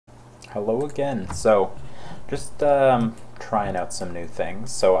Hello again. So, just trying out some new things.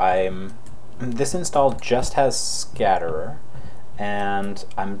 So this install just has Scatterer, and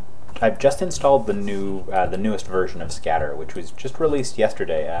I've just installed the newest version of Scatterer, which was just released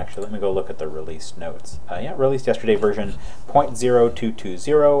yesterday. Actually, let me go look at the release notes. Yeah, released yesterday, version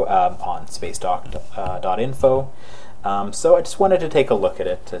 0.0220 on spacedock.info. So I just wanted to take a look at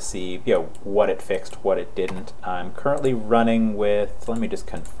it to see, what it fixed, what it didn't. I'm currently running with, let me just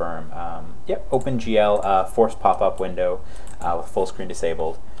confirm, OpenGL force pop-up window with full screen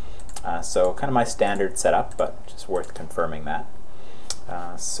disabled. So kind of my standard setup, but just worth confirming that.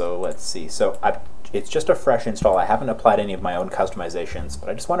 So let's see. So it's just a fresh install. I haven't applied any of my own customizations, but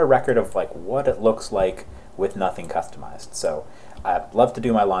I just want a record of what it looks like with nothing customized. So I love to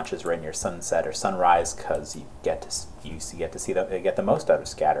do my launches right near sunset or sunrise because you get the most out of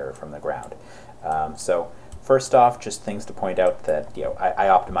Scatterer from the ground. So first off, just things to point out that I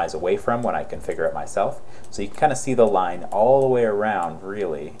optimize away from when I configure it myself. So you can kind of see the line all the way around,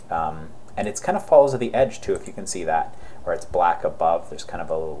 really, and it's kind of follows at the edge too, if you can see that, where it's black above. There's kind of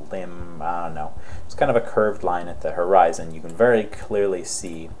a limb, I don't know. It's kind of a curved line at the horizon. You can very clearly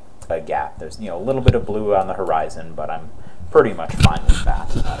see a gap. There's a little bit of blue on the horizon, but I'm pretty much fine with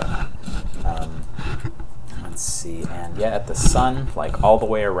that. I don't know. Let's see, and yeah, at the sun, all the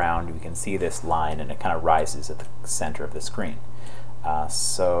way around, we can see this line, and it kind of rises at the center of the screen.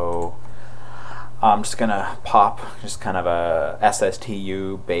 So I'm just gonna pop just kind of a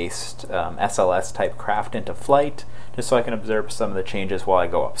SSTU based SLS type craft into flight, just so I can observe some of the changes while I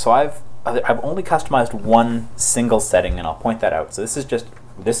go up. So I've only customized one single setting, and I'll point that out. So this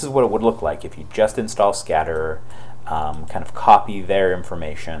is what it would look like if you just install Scatterer. Kind of copy their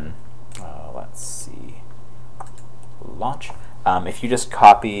information. Let's see, launch. If you just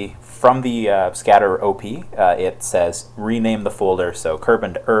copy from the Scatterer OP, it says rename the folder, so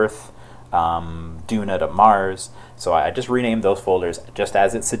Kerbin to Earth, Duna to Mars. So I just renamed those folders just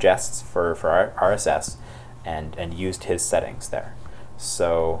as it suggests for RSS, and used his settings there.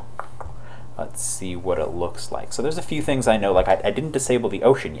 So let's see what it looks like. So there's a few things I know, I didn't disable the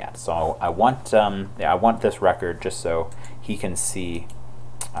ocean yet, so I want this record just so he can see.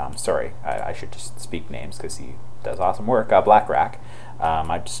 Sorry, I should just speak names because he does awesome work. Black Rack.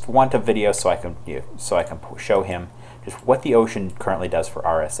 I just want a video so I can show him just what the ocean currently does for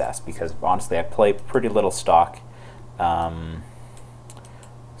RSS, because honestly I play pretty little stock,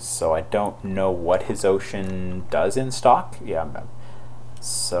 so I don't know what his ocean does in stock.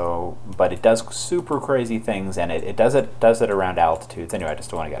 So, but it does super crazy things, and it does it around altitudes. Anyway, I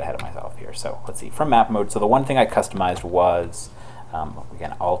just don't want to get ahead of myself here. So let's see, from map mode. So the one thing I customized was,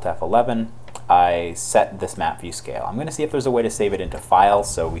 again, Alt F11. I set this map view scale. I'm going to see if there's a way to save it into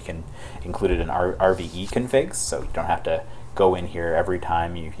files so we can include it in RVE configs, so you don't have to go in here every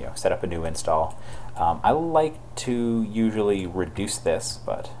time you set up a new install. I like to usually reduce this,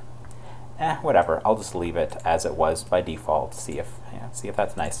 but whatever. I'll just leave it as it was by default. See if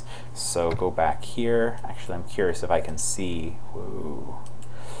that's nice. So go back here. Actually, I'm curious if I can see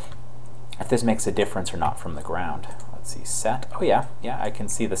if this makes a difference or not from the ground. Let's see, set. Oh yeah, I can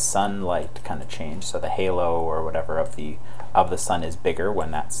see the sunlight kind of change. So the halo or whatever of the sun is bigger when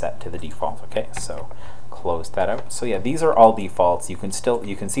that's set to the default. Okay, so close that out. So yeah, these are all defaults. You can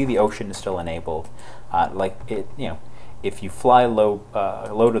see the ocean is still enabled. If you fly low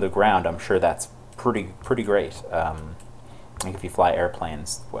to the ground, I'm sure that's pretty great. If you fly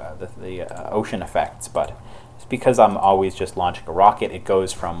airplanes, the ocean effects, but it's because I'm always just launching a rocket. It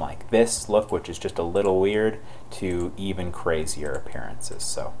goes from this look, which is just a little weird, to even crazier appearances.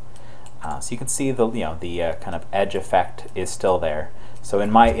 So you can see the kind of edge effect is still there. So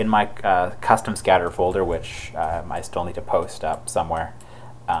in my custom Scatterer folder, which I still need to post up somewhere,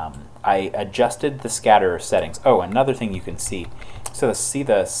 I adjusted the Scatterer settings. Oh, another thing you can see. So see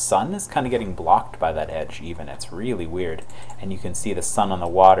the sun is kind of getting blocked by that edge even. It's really weird. And you can see the sun on the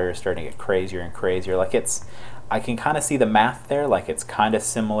water starting to get crazier and crazier. I can kind of see the math there. It's kind of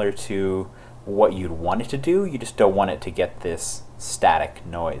similar to what you'd want it to do. You just don't want it to get this static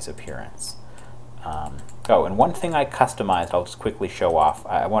noise appearance. Oh, and one thing I customized, I'll just quickly show off.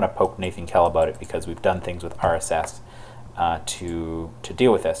 I want to poke Nathan Kell about it because we've done things with RSS to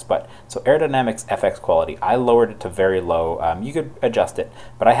deal with this. But so aerodynamics FX quality, I lowered it to very low. You could adjust it,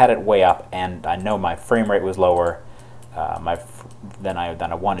 but I had it way up, and I know my frame rate was lower than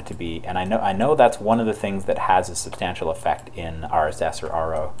I want it to be, and I know that's one of the things that has a substantial effect in RSS or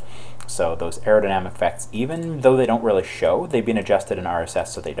RO. So those aerodynamic effects, even though they don't really show, they've been adjusted in RSS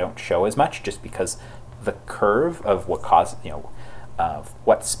so they don't show as much, just because the curve of what causes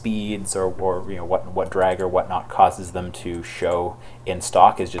what speeds or what drag or whatnot causes them to show in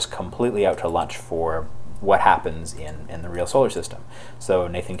stock is just completely out to lunch for what happens in the real solar system. So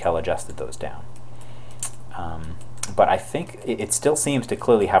Nathan Kell adjusted those down. But I think it still seems to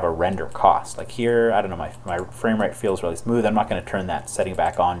clearly have a render cost. Like here, I don't know, my frame rate feels really smooth. I'm not going to turn that setting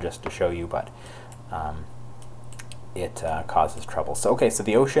back on just to show you, but it causes trouble. So okay, so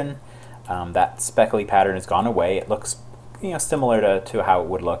the ocean, that speckly pattern has gone away. It looks similar to how it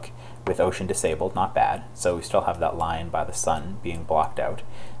would look with ocean disabled, not bad. So we still have that line by the sun being blocked out.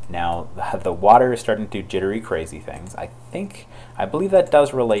 Now the water is starting to do jittery, crazy things. I believe that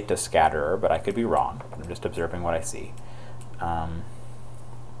does relate to scatterer, but I could be wrong. I'm just observing what I see.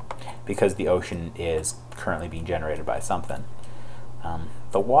 Because the ocean is currently being generated by something.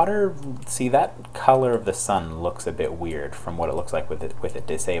 The water, see, that color of the sun looks a bit weird from what it looks like with it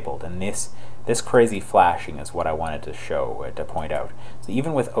disabled, and this crazy flashing is what I wanted to show, to point out. So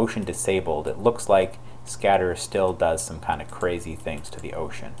even with ocean disabled, it looks like Scatterer still does some kind of crazy things to the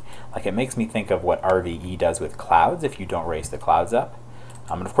ocean. Like, it makes me think of what RVE does with clouds if you don't raise the clouds up.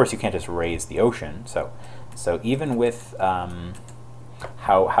 And of course you can't just raise the ocean, so even with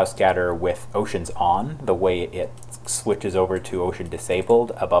how Scatterer with oceans on, the way it switches over to ocean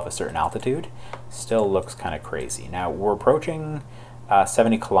disabled above a certain altitude, still looks kind of crazy. Now we're approaching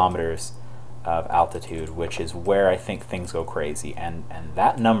 70 kilometers of altitude, which is where I think things go crazy, and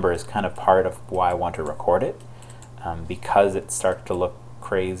that number is kind of part of why I want to record it, because it starts to look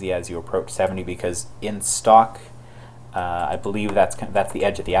crazy as you approach 70, because in stock I believe that's the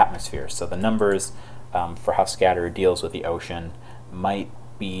edge of the atmosphere, so the numbers for how Scatterer deals with the ocean might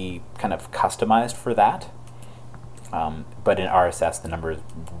be kind of customized for that. But in RSS, the number,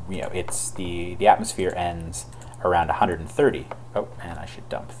 it's the atmosphere ends around 130. Oh, and I should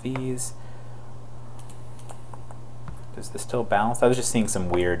dump these. Does this still balance? I was just seeing some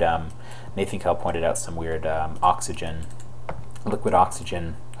weird, Nathan Kell pointed out some weird liquid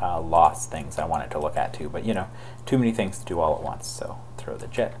oxygen loss things I wanted to look at too, but too many things to do all at once. So throw the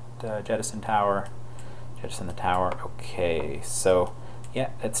jettison the tower. Okay, so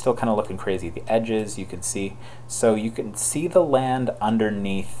yeah, it's still kind of looking crazy. The edges you can see, so you can see the land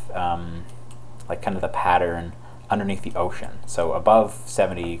underneath, like kind of the pattern underneath the ocean. So above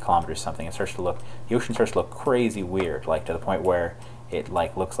 70 kilometers something, the ocean starts to look crazy weird, like to the point where it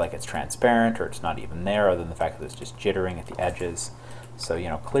looks like it's transparent, or it's not even there, other than the fact that it's just jittering at the edges. So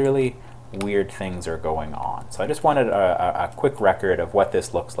clearly weird things are going on. So I just wanted a quick record of what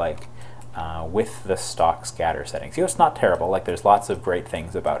this looks like with the stock scatter settings. It's not terrible. Like, there's lots of great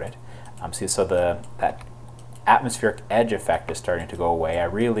things about it. So that atmospheric edge effect is starting to go away. I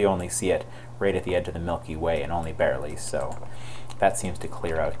really only see it right at the edge of the Milky Way, and only barely. So that seems to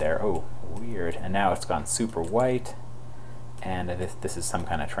clear out there. Oh, weird. And now it's gone super white. And this is some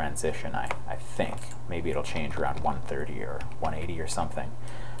kind of transition, I think. Maybe it'll change around 130 or 180 or something.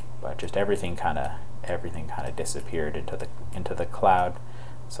 But just everything kind of disappeared into the cloud.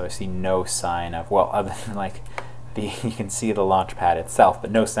 So I see no sign of, well, other than you can see the launch pad itself,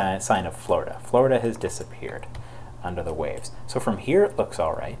 but no sign of Florida. Florida has disappeared under the waves. So from here it looks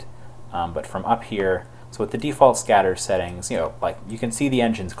all right, but from up here, so with the default scatter settings, you can see the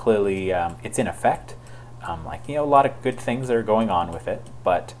engine's clearly, it's in effect. A lot of good things that are going on with it,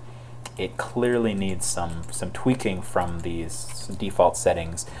 but it clearly needs some tweaking from these default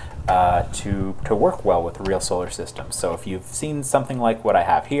settings to work well with the real solar system. So if you've seen something like what I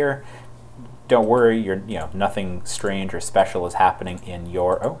have here, don't worry, nothing strange or special is happening in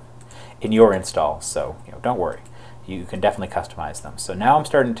your install. So don't worry, you can definitely customize them. So now I'm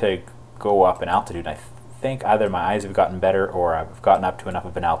starting to go up in altitude. I think either my eyes have gotten better or I've gotten up to enough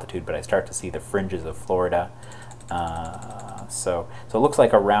of an altitude, but I start to see the fringes of Florida. So it looks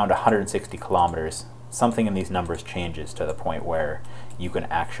like around 160 kilometers, something in these numbers changes to the point where you can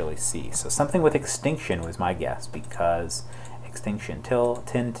actually see. So something with extinction was my guess, because extinction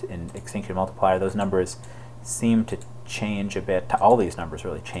tint and extinction multiplier, those numbers seem to change a bit. All these numbers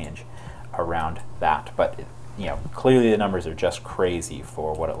really change around that, but clearly the numbers are just crazy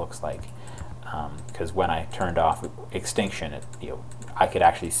for what it looks like. Because when I turned off extinction, I could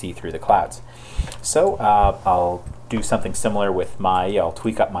actually see through the clouds. So I'll do something similar with I'll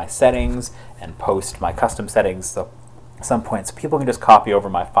tweak up my settings and post my custom settings at some point, so people can just copy over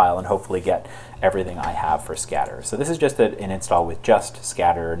my file and hopefully get everything I have for Scatterer. So this is just an install with just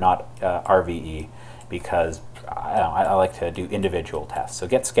Scatterer, not RVE, because I like to do individual tests. So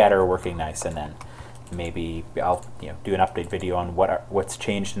get Scatterer working nice, and then maybe I'll do an update video on what's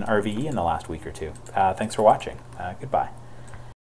changed in RVE in the last week or two. Thanks for watching. Goodbye.